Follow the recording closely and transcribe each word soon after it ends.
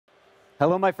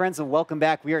Hello, my friends, and welcome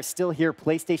back. We are still here,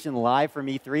 PlayStation Live from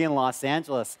E3 in Los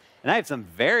Angeles. And I have some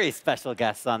very special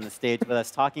guests on the stage with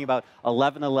us talking about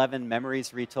 1111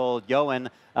 Memories Retold, Yoan,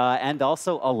 and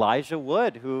also Elijah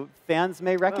Wood, who fans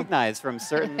may recognize from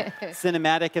certain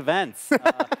cinematic events.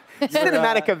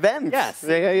 Cinematic events? Yes,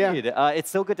 indeed.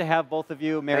 It's so good to have both of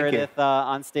you, Meredith,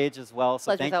 on stage as well.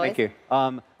 So thank you.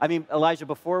 I mean, Elijah,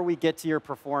 before we get to your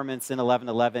performance in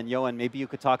 1111, Yoan, maybe you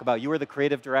could talk about, you were the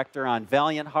creative director on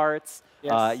Valiant Hearts.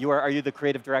 Yes. Are you the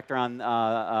creative director on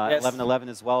 1111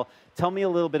 as well? Tell me a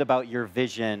little bit about your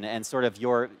vision and sort of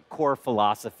your core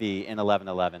philosophy in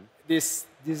 1111. This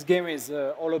game is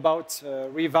all about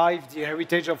revive the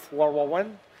heritage of World War I,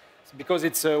 because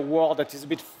it's a war that is a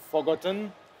bit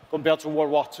forgotten compared to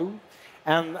World War II.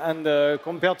 And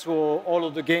compared to all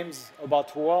of the games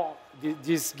about war,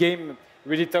 this game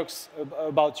really talks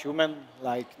about human,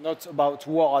 like not about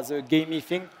war as a gamey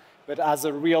thing, but as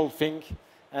a real thing,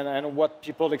 and what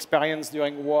people experience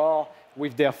during war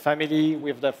with their family,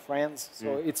 with their friends.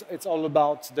 So it's all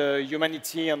about the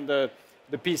humanity and the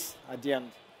peace at the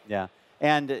end. Yeah.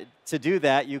 And to do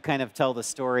that, you kind of tell the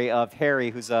story of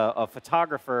Harry, who's a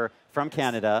photographer from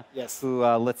Canada, who,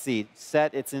 let's see,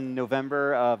 it's in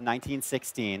November of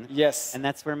 1916. Yes. And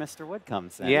that's where Mr. Wood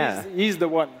comes in. Yeah. He's the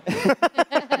one.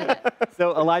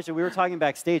 So, Elijah, we were talking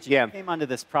backstage. You came onto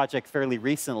this project fairly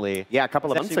recently. Yeah, a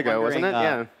couple of months ago, wasn't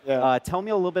it? Yeah. Tell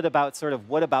me a little bit about sort of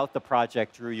what about the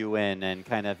project drew you in and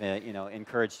kind of,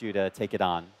 encouraged you to take it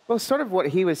on. Well, sort of what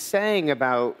he was saying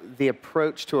about the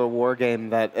approach to a war game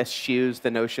that eschews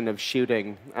the notion of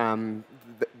shooting.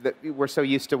 We're so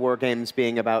used to war games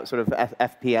being about sort of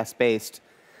FPS-based,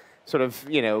 sort of,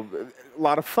 a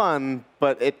lot of fun,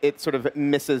 but it sort of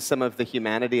misses some of the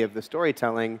humanity of the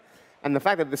storytelling. And the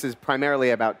fact that this is primarily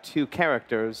about two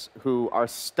characters who are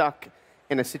stuck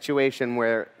in a situation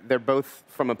where they're both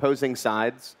from opposing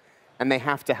sides, and they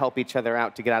have to help each other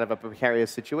out to get out of a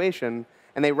precarious situation,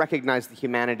 and they recognize the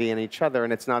humanity in each other,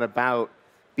 and it's not about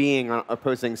being on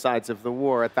opposing sides of the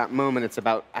war. At that moment, it's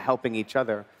about helping each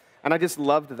other. And I just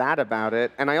loved that about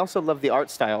it. And I also love the art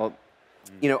style.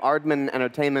 Aardman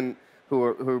Entertainment,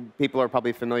 who people are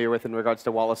probably familiar with in regards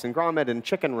to Wallace and Gromit and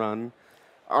Chicken Run,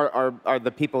 are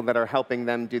the people that are helping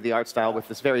them do the art style with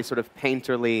this very sort of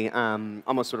painterly,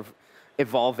 almost sort of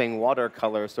evolving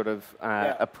watercolor sort of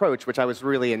approach, which I was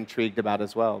really intrigued about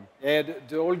as well. Yeah,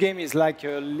 the whole game is like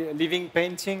a living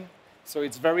painting, so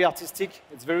it's very artistic,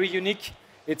 it's very unique.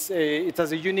 It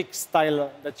has a unique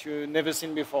style that you've never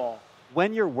seen before.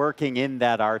 When you're working in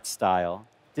that art style,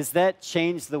 does that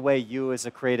change the way you as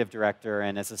a creative director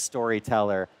and as a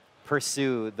storyteller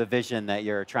pursue the vision that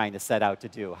you're trying to set out to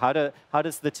do? How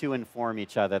does the two inform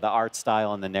each other, the art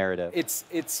style and the narrative?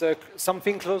 It's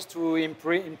something close to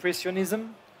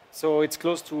Impressionism. So it's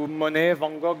close to Monet,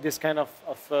 Van Gogh, this kind of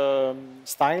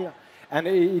style. And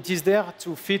it is there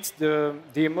to fit the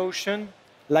emotion,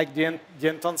 like the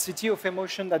intensity of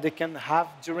emotion that they can have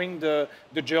during the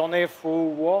journey through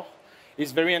war.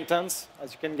 Is very intense,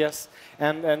 as you can guess.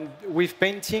 And with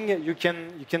painting, you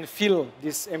can feel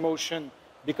this emotion,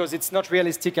 because it's not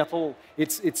realistic at all.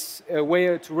 It's a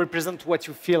way to represent what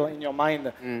you feel in your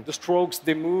mind. The strokes,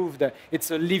 they move.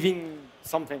 It's a living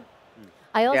something.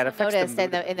 I also noticed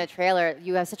in the trailer,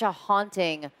 you have such a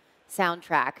haunting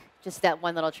soundtrack, just that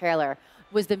one little trailer.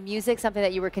 Was the music something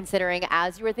that you were considering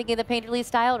as you were thinking the painterly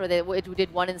style, or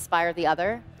did one inspire the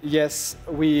other? Yes,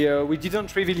 we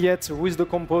didn't reveal yet who is the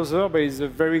composer, but he's a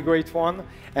very great one.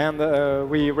 And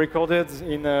we recorded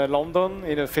in London,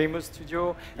 in a famous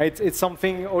studio. It's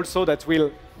something also that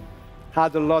will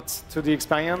add a lot to the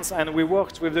experience. And we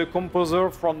worked with the composer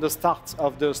from the start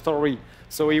of the story.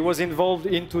 So he was involved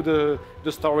into the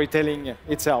storytelling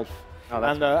itself. Oh,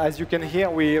 and as you can hear,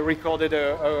 we recorded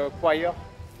a choir.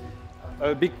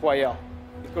 A big choir,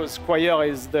 because choir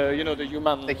is the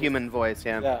human voice.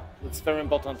 Yeah, it's very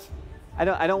important.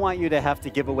 I don't want you to have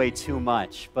to give away too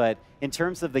much, but in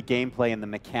terms of the gameplay and the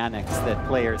mechanics that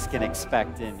players can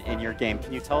expect in your game,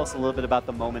 can you tell us a little bit about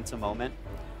the moment to moment?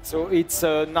 So it's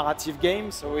a narrative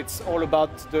game, so it's all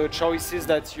about the choices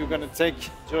that you're going to take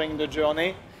during the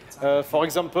journey. For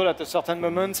example, at a certain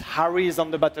moment, Harry is on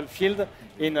the battlefield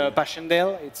in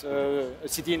Passchendaele. It's a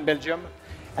city in Belgium.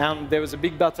 And there was a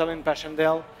big battle in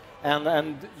Passchendaele,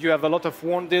 and you have a lot of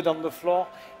wounded on the floor,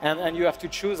 and you have to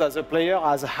choose as a player,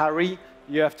 as Harry,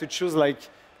 you have to choose, like,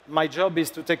 my job is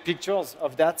to take pictures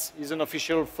of that. He's an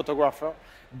official photographer.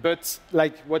 But,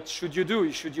 like, what should you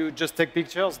do? Should you just take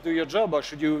pictures, do your job, or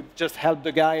should you just help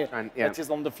the guy that is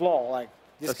on the floor? Like,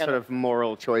 this kind of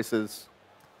moral choices.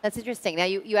 That's interesting. Now,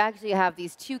 you actually have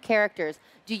these two characters.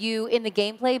 Do you, in the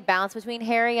gameplay, bounce between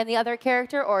Harry and the other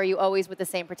character, or are you always with the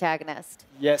same protagonist?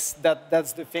 Yes,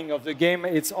 that's the thing of the game.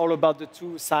 It's all about the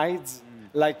two sides,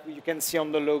 like you can see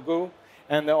on the logo.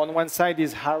 And on one side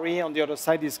is Harry, on the other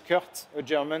side is Kurt, a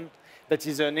German, that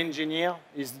is an engineer.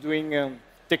 He's doing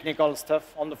technical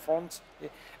stuff on the front.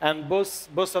 And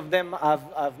both of them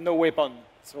have no weapon.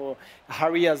 So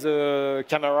Harry has a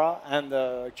camera, and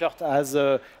Kurt has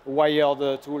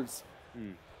wired tools.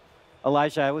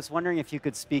 Elijah, I was wondering if you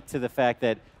could speak to the fact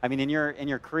that, I mean, in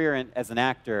your career as an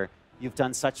actor, you've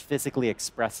done such physically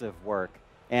expressive work.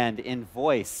 And in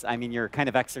voice, I mean, you're kind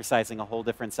of exercising a whole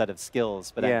different set of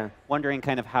skills. But I'm wondering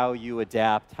kind of how you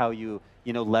adapt, how you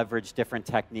leverage different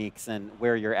techniques, and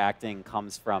where your acting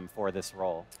comes from for this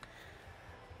role.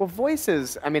 Well,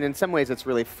 voices, I mean, in some ways it's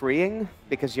really freeing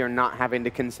because you're not having to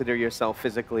consider yourself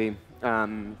physically.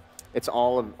 It's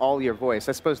all your voice.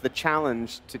 I suppose the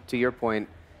challenge, to your point,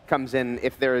 comes in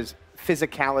if there is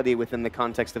physicality within the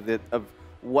context of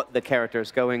what the character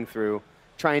is going through,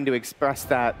 trying to express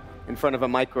that in front of a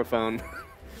microphone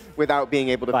without being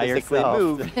able to physically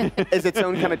move is its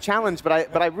own kind of challenge,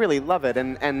 but I really love it.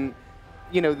 And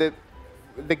you know,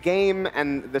 the game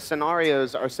and the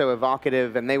scenarios are so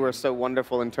evocative, and they were so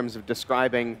wonderful in terms of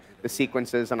describing the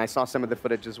sequences, and I saw some of the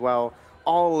footage as well.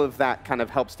 All of that kind of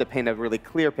helps to paint a really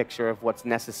clear picture of what's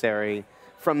necessary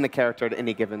from the character at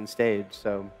any given stage.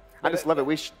 So I just love it.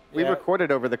 We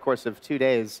recorded over the course of 2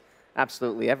 days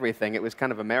absolutely everything. It was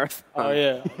kind of a marathon. Oh,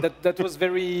 yeah. that was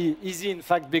very easy, in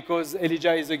fact, because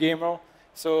Elijah is a gamer.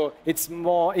 So it's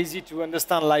more easy to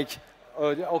understand, like,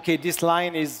 OK, this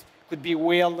line could be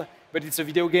weird, but it's a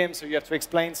video game, so you have to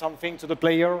explain something to the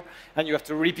player, and you have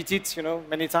to repeat it,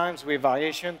 many times with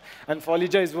variation. And for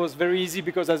Elijah, it was very easy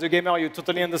because as a gamer, you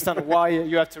totally understand why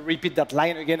you have to repeat that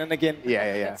line again and again.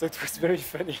 Yeah. So it was very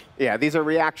funny. Yeah, these are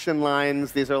reaction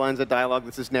lines. These are lines of dialogue.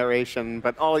 This is narration.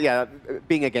 But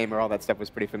being a gamer, all that stuff was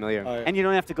pretty familiar. Oh, yeah. And you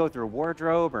don't have to go through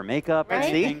wardrobe or makeup or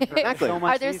anything. Exactly. So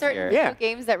much Are there certain video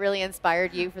games that really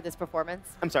inspired you for this performance?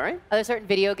 I'm sorry? Are there certain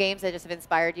video games that just have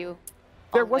inspired you?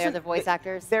 There wasn't the voice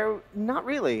actors? There, not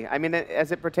really. I mean,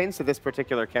 as it pertains to this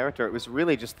particular character, it was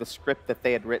really just the script that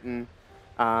they had written.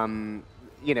 The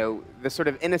sort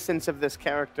of innocence of this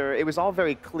character. It was all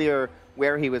very clear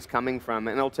where he was coming from,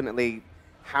 and ultimately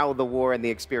how the war and the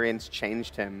experience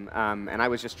changed him. And I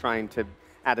was just trying to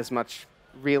add as much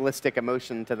realistic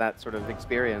emotion to that sort of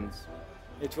experience.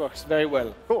 It works very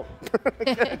well. Cool.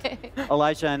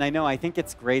 Elijah, and I think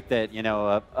it's great that,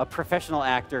 a professional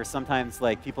actor, sometimes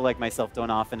like people like myself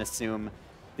don't often assume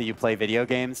that you play video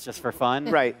games just for fun.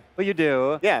 Right. But you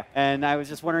do. Yeah. And I was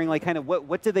just wondering, like, kind of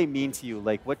what do they mean to you?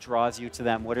 Like, what draws you to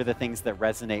them? What are the things that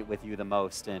resonate with you the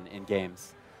most in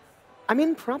games? I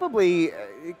mean, probably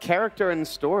character and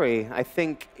story. I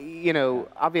think,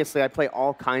 obviously I play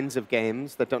all kinds of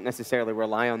games that don't necessarily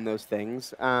rely on those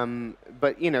things.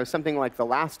 But, something like The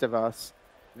Last of Us,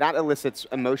 that elicits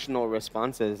emotional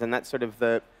responses. And that's sort of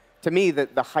to me,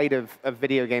 the height of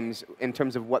video games in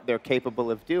terms of what they're capable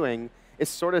of doing is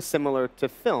sort of similar to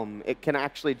film. It can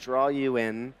actually draw you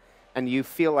in, and you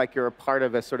feel like you're a part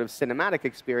of a sort of cinematic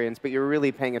experience, but you're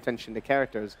really paying attention to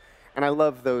characters. And I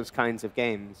love those kinds of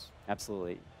games.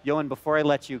 Absolutely. Johan, before I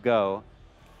let you go,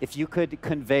 if you could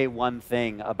convey one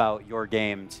thing about your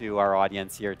game to our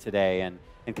audience here today and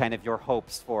kind of your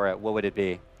hopes for it, what would it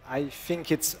be? I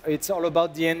think it's all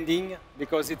about the ending,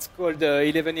 because it's called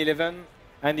 11:11,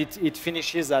 and it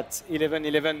finishes at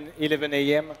 11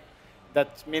 a.m.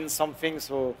 That means something,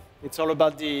 so it's all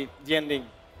about the ending.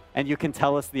 And you can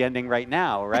tell us the ending right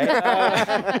now, right?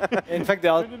 In fact,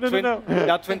 there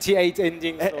are 28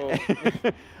 endings. So.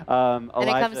 And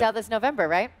it comes out this November,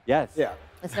 right? Yes. Yeah.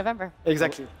 This November.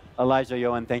 Exactly. Elijah,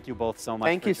 Johan, thank you both so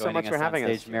much for joining us having on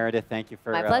stage. us. Meredith, thank you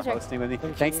for My pleasure. hosting with me.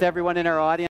 Thanks to everyone in our audience.